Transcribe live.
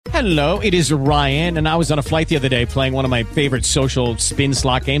Hello, it is Ryan, and I was on a flight the other day playing one of my favorite social spin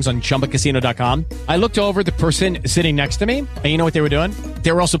slot games on ChumbaCasino.com. I looked over at the person sitting next to me, and you know what they were doing?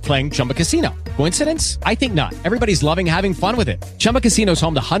 They were also playing Chumba Casino. Coincidence? I think not. Everybody's loving having fun with it. Chumba Casino is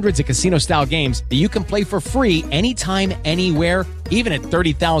home to hundreds of casino-style games that you can play for free anytime, anywhere, even at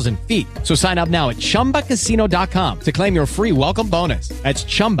 30,000 feet. So sign up now at ChumbaCasino.com to claim your free welcome bonus. That's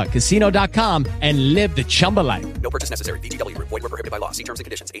ChumbaCasino.com and live the Chumba life. No purchase necessary. VGW. Void were prohibited by law. See terms and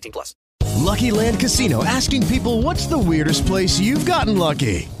conditions. 18+. Lucky Land Casino, asking people, what's the weirdest place you've gotten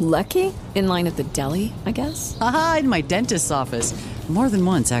lucky? Lucky? In line at the deli, I guess? Aha, in my dentist's office. More than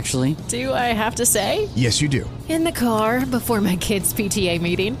once, actually. Do I have to say? Yes, you do. In the car before my kids' PTA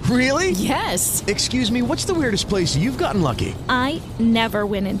meeting. Really? Yes. Excuse me, what's the weirdest place you've gotten lucky? I never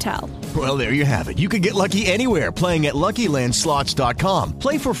win and tell. Well, there you have it. You can get lucky anywhere, playing at LuckyLandSlots.com.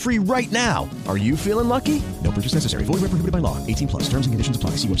 Play for free right now. Are you feeling lucky? No purchase necessary. Void where prohibited by law. 18+. Terms and conditions apply.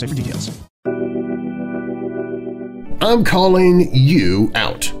 See website for details. I'm calling you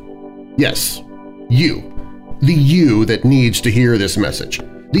out. Yes, you. The you that needs to hear this message.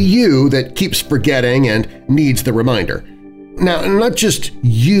 The you that keeps forgetting and needs the reminder. Now, not just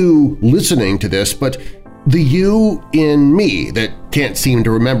you listening to this, but the you in me that can't seem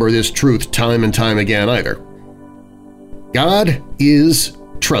to remember this truth time and time again either. God is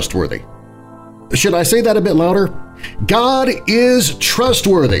trustworthy. Should I say that a bit louder? God is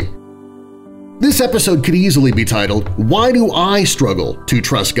trustworthy. This episode could easily be titled, Why Do I Struggle to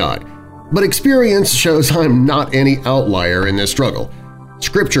Trust God? But experience shows I'm not any outlier in this struggle.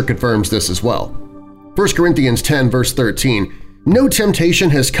 Scripture confirms this as well. 1 Corinthians 10 verse 13, No temptation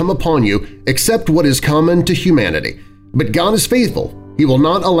has come upon you except what is common to humanity. But God is faithful. He will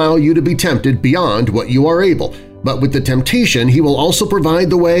not allow you to be tempted beyond what you are able, but with the temptation He will also provide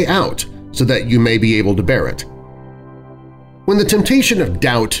the way out so that you may be able to bear it. When the temptation of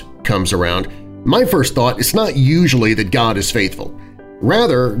doubt comes around, my first thought is not usually that God is faithful.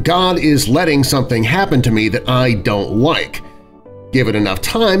 Rather, God is letting something happen to me that I don't like. Given enough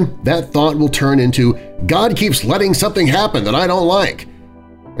time, that thought will turn into, God keeps letting something happen that I don't like.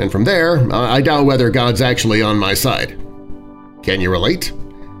 And from there, I doubt whether God's actually on my side. Can you relate?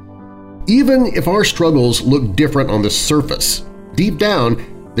 Even if our struggles look different on the surface, deep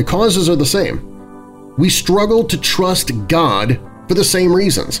down, the causes are the same. We struggle to trust God for the same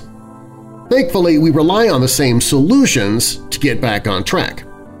reasons. Thankfully, we rely on the same solutions to get back on track.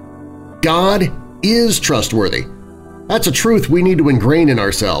 God is trustworthy. That's a truth we need to ingrain in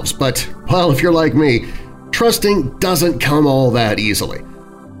ourselves, but, well, if you're like me, trusting doesn't come all that easily.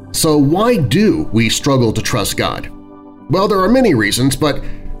 So why do we struggle to trust God? Well, there are many reasons, but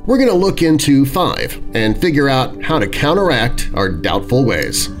we're going to look into 5 and figure out how to counteract our doubtful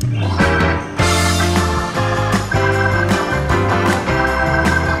ways.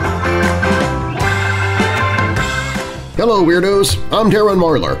 Hello, Weirdos! I'm Darren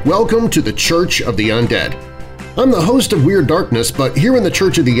Marlar. Welcome to the Church of the Undead. I'm the host of Weird Darkness, but here in the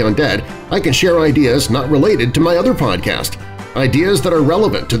Church of the Undead, I can share ideas not related to my other podcast, ideas that are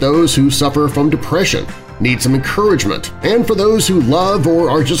relevant to those who suffer from depression, need some encouragement, and for those who love or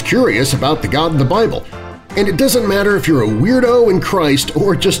are just curious about the God of the Bible. And it doesn't matter if you're a weirdo in Christ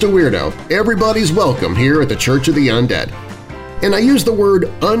or just a weirdo, everybody's welcome here at the Church of the Undead. And I use the word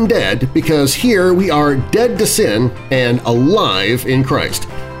undead because here we are dead to sin and alive in Christ.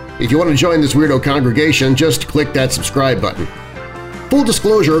 If you want to join this weirdo congregation, just click that subscribe button. Full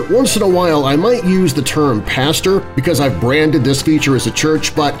disclosure, once in a while I might use the term pastor because I've branded this feature as a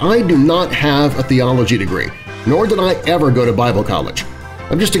church, but I do not have a theology degree, nor did I ever go to Bible college.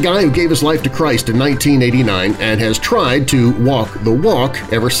 I'm just a guy who gave his life to Christ in 1989 and has tried to walk the walk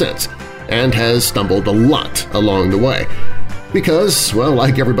ever since, and has stumbled a lot along the way. Because, well,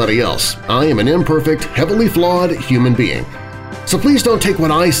 like everybody else, I am an imperfect, heavily flawed human being. So please don't take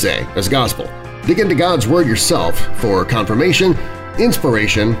what I say as gospel. Dig into God's Word yourself for confirmation,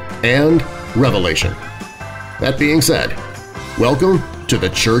 inspiration, and revelation. That being said, welcome to the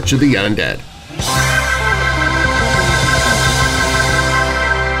Church of the Undead.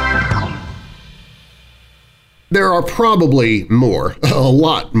 There are probably more, a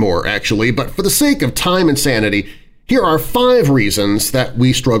lot more actually, but for the sake of time and sanity, here are 5 reasons that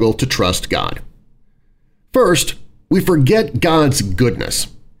we struggle to trust God. First, we forget God's goodness.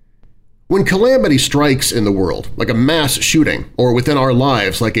 When calamity strikes in the world, like a mass shooting, or within our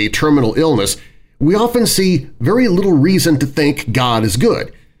lives like a terminal illness, we often see very little reason to think God is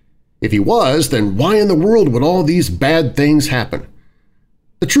good. If He was, then why in the world would all these bad things happen?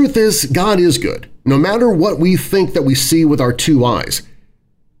 The truth is, God is good, no matter what we think that we see with our 2 eyes.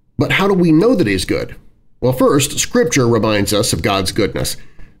 But how do we know that He's good? Well, first, Scripture reminds us of God's goodness.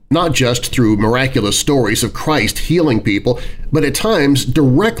 not just through miraculous stories of Christ healing people, but at times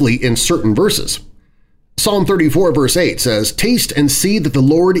directly in certain verses. Psalm 34 verse 8 says, "Taste and see that the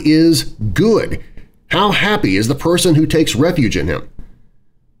Lord is good. How happy is the person who takes refuge in him."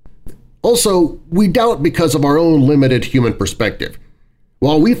 Also, we doubt because of our own limited human perspective.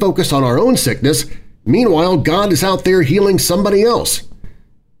 While we focus on our own sickness, meanwhile God is out there healing somebody else.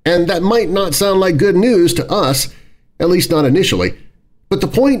 And that might not sound like good news to us, at least not initially, but the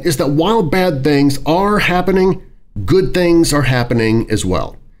point is that while bad things are happening, good things are happening as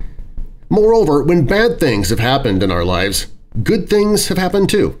well. Moreover, when bad things have happened in our lives, good things have happened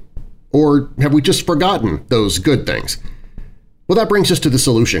too. Or have we just forgotten those good things? Well, that brings us to the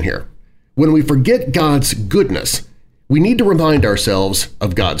solution here. When we forget God's goodness, we need to remind ourselves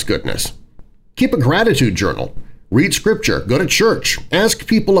of God's goodness. Keep a gratitude journal. Read scripture, go to church, ask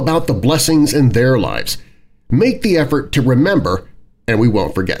people about the blessings in their lives. Make the effort to remember, and we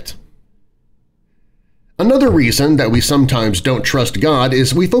won't forget. Another reason that we sometimes don't trust God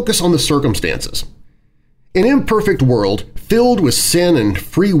is we focus on the circumstances. An imperfect world filled with sin and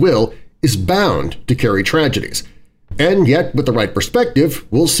free will is bound to carry tragedies. And yet, with the right perspective,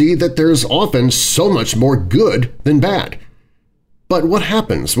 we'll see that there's often so much more good than bad. But what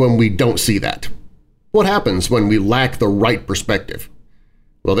happens when we don't see that? What happens when we lack the right perspective?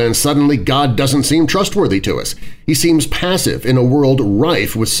 Well, then suddenly God doesn't seem trustworthy to us. He seems passive in a world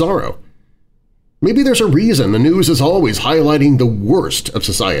rife with sorrow. Maybe there's a reason the news is always highlighting the worst of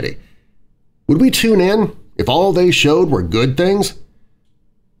society. Would we tune in if all they showed were good things?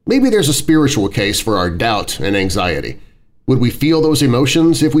 Maybe there's a spiritual case for our doubt and anxiety. Would we feel those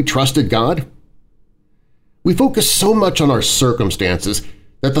emotions if we trusted God? We focus so much on our circumstances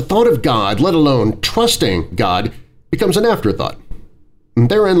that the thought of God, let alone trusting God, becomes an afterthought. And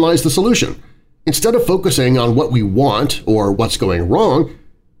therein lies the solution. Instead of focusing on what we want or what's going wrong,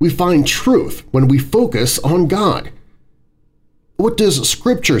 we find truth when we focus on God. What does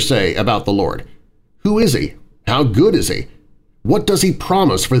Scripture say about the Lord? Who is He? How good is He? What does He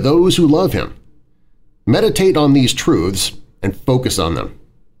promise for those who love Him? Meditate on these truths and focus on them.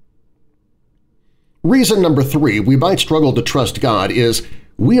 Reason number 3 we might struggle to trust God is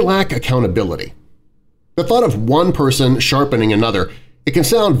we lack accountability. The thought of one person sharpening another, it can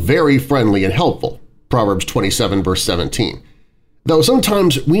sound very friendly and helpful, Proverbs 27 verse 17. Though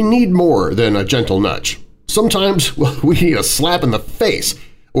sometimes we need more than a gentle nudge. Sometimes we need a slap in the face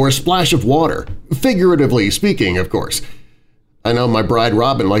or a splash of water, figuratively speaking, of course. I know my bride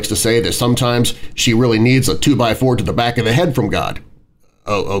Robin likes to say that sometimes she really needs a 2x4 to the back of the head from God.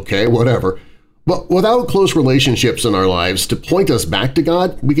 Oh, okay, whatever. But without close relationships in our lives to point us back to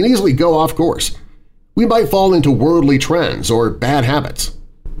God, we can easily go off course. We might fall into worldly trends or bad habits.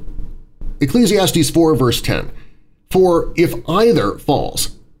 Ecclesiastes 4 verse 10. For if either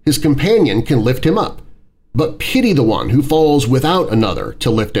falls, his companion can lift him up, but pity the one who falls without another to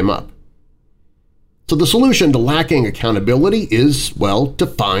lift him up. So the solution to lacking accountability is, well, to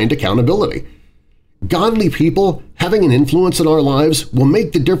find accountability. Godly people having an influence in our lives will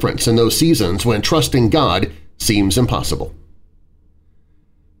make the difference in those seasons when trusting God seems impossible.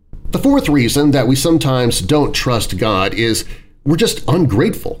 The fourth reason that we sometimes don't trust God is we're just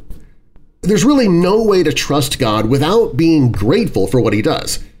ungrateful. There's really no way to trust God without being grateful for what He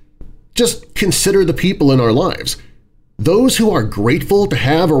does. Just consider the people in our lives. Those who are grateful to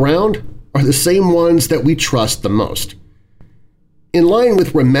have around are the same ones that we trust the most. In line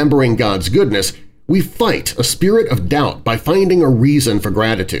with remembering God's goodness, we fight a spirit of doubt by finding a reason for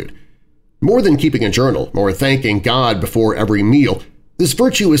gratitude. More than keeping a journal or thanking God before every meal, this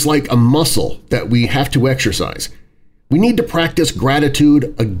virtue is like a muscle that we have to exercise. We need to practice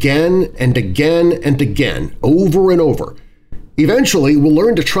gratitude again and again and again, over and over. Eventually, we'll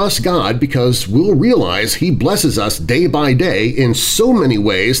learn to trust God because we'll realize He blesses us day by day in so many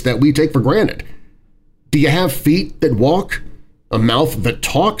ways that we take for granted. Do you have feet that walk? A mouth that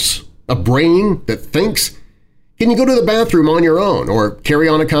talks? A brain that thinks? Can you go to the bathroom on your own or carry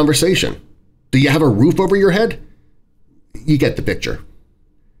on a conversation? Do you have a roof over your head? You get the picture.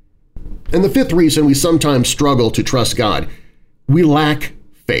 And the fifth reason we sometimes struggle to trust God, we lack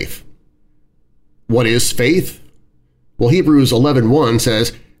faith. What is faith? Well, Hebrews 11:1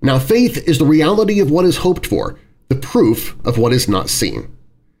 says, "Now faith is the reality of what is hoped for, the proof of what is not seen."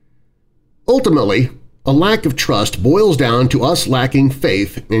 Ultimately, a lack of trust boils down to us lacking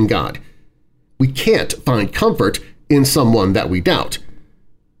faith in God. We can't find comfort in someone that we doubt.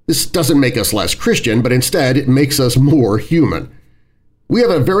 This doesn't make us less Christian, but instead it makes us more human. We have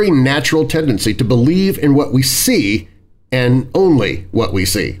a very natural tendency to believe in what we see and only what we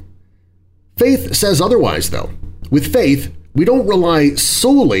see. Faith says otherwise, though. With faith, We don't rely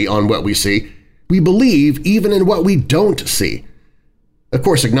solely on what we see. We believe even in what we don't see. Of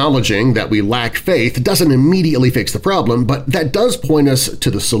course, acknowledging that we lack faith doesn't immediately fix the problem, but that does point us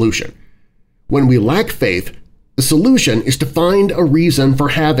to the solution. When we lack faith, the solution is to find a reason for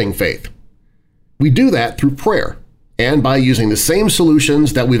having faith. We do that through prayer and by using the same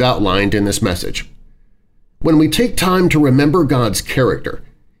solutions that we've outlined in this message. When we take time to remember God's character,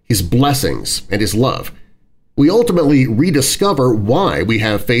 His blessings, and His love, we ultimately rediscover why we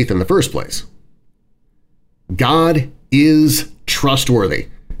have faith in the first place. God is trustworthy.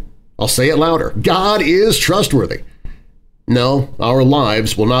 I'll say it louder. God is trustworthy. No, our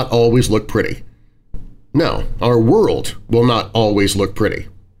lives will not always look pretty. No, our world will not always look pretty.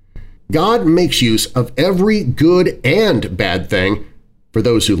 God makes use of every good and bad thing for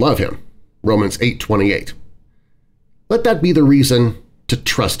those who love Him. Romans 8:28. Let that be the reason to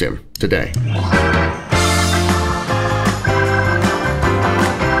trust Him today.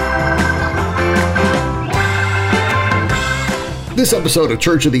 This episode of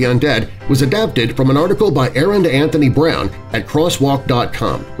Church of the Undead was adapted from an article by Aaron Anthony Brown at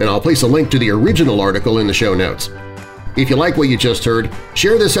crosswalk.com, and I'll place a link to the original article in the show notes. If you like what you just heard,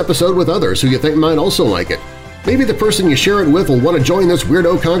 share this episode with others who you think might also like it. Maybe the person you share it with will want to join this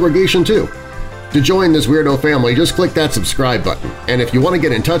weirdo congregation too. To join this weirdo family, just click that subscribe button, and if you want to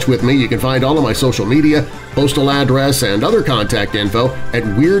get in touch with me, you can find all of my social media, postal address, and other contact info at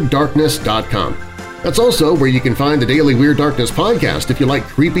WeirdDarkness.com. That's also where you can find the Daily Weird Darkness podcast if you like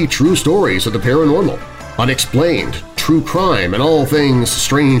creepy true stories of the paranormal, unexplained, true crime, and all things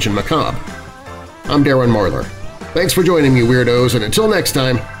strange and macabre. I'm Darren Marlar. Thanks for joining me, Weirdos, and until next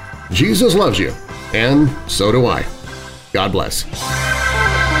time, Jesus loves you, and so do I. God bless.